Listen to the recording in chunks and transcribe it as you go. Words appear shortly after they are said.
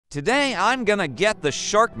Today I'm gonna get the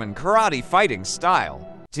SHARKMAN karate fighting style.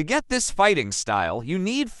 To get this fighting style, you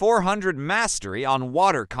need 400 mastery on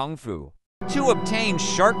water kung fu. To obtain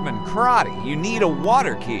SHARKMAN karate, you need a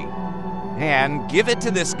water key. And give it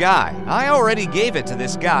to this guy. I already gave it to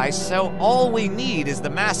this guy, so all we need is the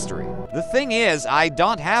mastery. The thing is, I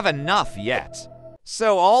don't have enough yet.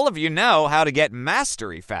 So all of you know how to get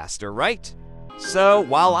mastery faster, right? So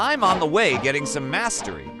while I'm on the way getting some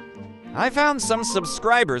mastery, I found some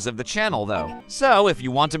subscribers of the channel though. So if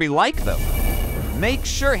you want to be like them, make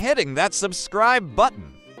sure hitting that subscribe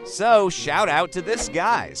button. So shout out to this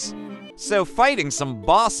guys. So fighting some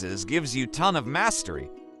bosses gives you ton of mastery.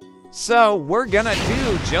 So we're gonna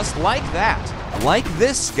do just like that. Like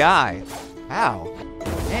this guy. Ow.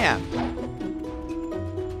 And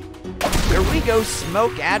there we go,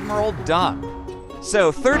 Smoke Admiral done.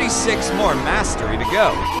 So 36 more mastery to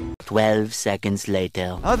go. 12 seconds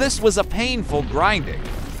later. Oh, this was a painful grinding.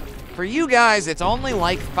 For you guys, it's only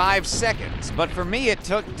like 5 seconds, but for me it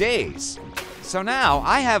took days. So now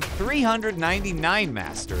I have 399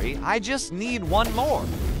 mastery, I just need one more.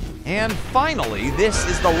 And finally, this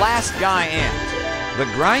is the last guy in. The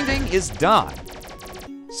grinding is done.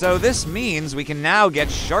 So this means we can now get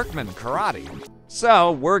SHARKMAN karate.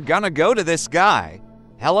 So we're gonna go to this guy.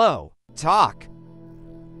 Hello, talk.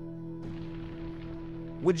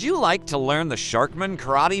 Would you like to learn the SHARKMAN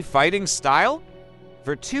karate fighting style?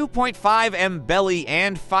 For 2.5 M belly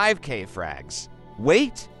and 5k frags.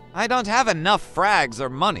 Wait, I don't have enough frags or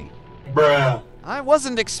money. Bruh. I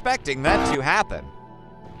wasn't expecting that to happen.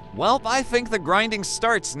 Well, I think the grinding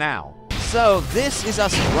starts now. So this is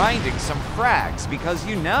us grinding some frags because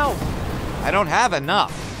you know, I don't have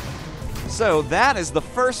enough. So that is the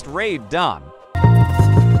first raid done.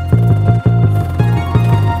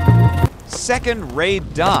 Second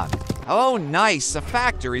raid done. Oh nice, a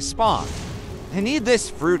factory spawn. I need this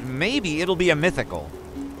fruit, maybe it'll be a mythical.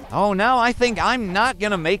 Oh no, I think I'm not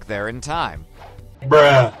gonna make there in time.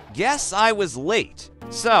 Bruh. Guess I was late.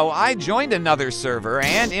 So I joined another server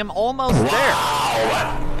and am almost there.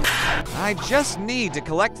 I just need to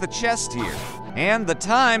collect the chest here. And the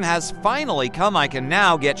time has finally come. I can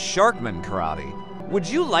now get SHARKMAN karate. Would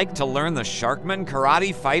you like to learn the SHARKMAN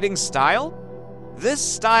karate fighting style? This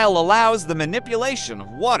style allows the manipulation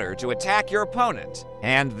of water to attack your opponent.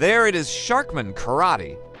 And there it is, SHARKMAN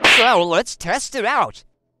karate. So let's test it out.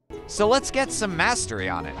 So let's get some mastery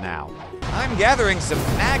on it now. I'm gathering some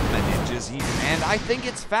magma ninjas here, and I think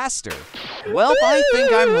it's faster. Well, I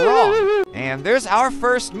think I'm wrong. And there's our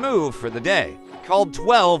first move for the day, called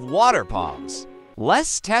 12 water palms.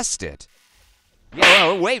 Let's test it.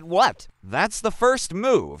 Yo, wait, what? That's the first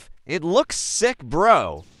move. It looks sick,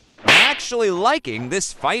 bro. I'm actually liking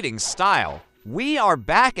this fighting style. We are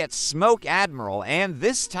back at Smoke Admiral, and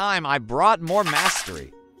this time I brought more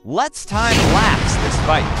mastery. Let's time-lapse this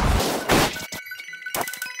fight.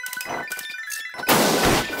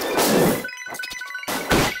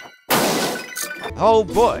 Oh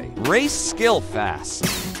boy, race skill fast.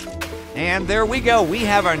 And there we go, we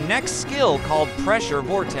have our next skill called Pressure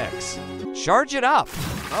Vortex. Charge it up.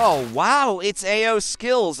 Oh wow, its AO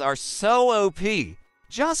skills are so OP.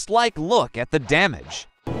 Just like look at the damage.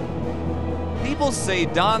 People say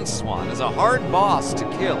Don Swan is a hard boss to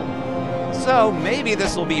kill. So maybe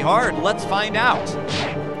this will be hard, let's find out.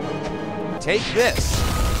 Take this.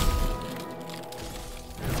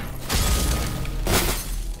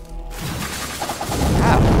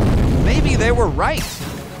 Wow, maybe they were right.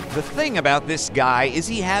 The thing about this guy is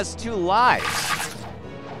he has 2 lives.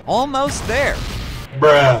 Almost there.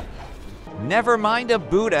 Bruh. Never mind, a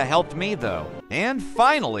Buddha helped me though. And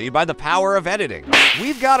finally, by the power of editing,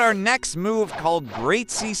 we've got our next move called Great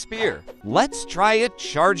Sea Spear. Let's try it,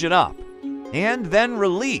 charge it up, and then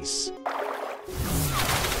release.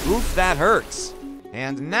 Oof, that hurts.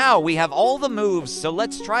 And now we have all the moves, so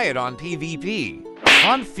let's try it on PvP.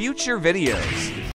 On future videos.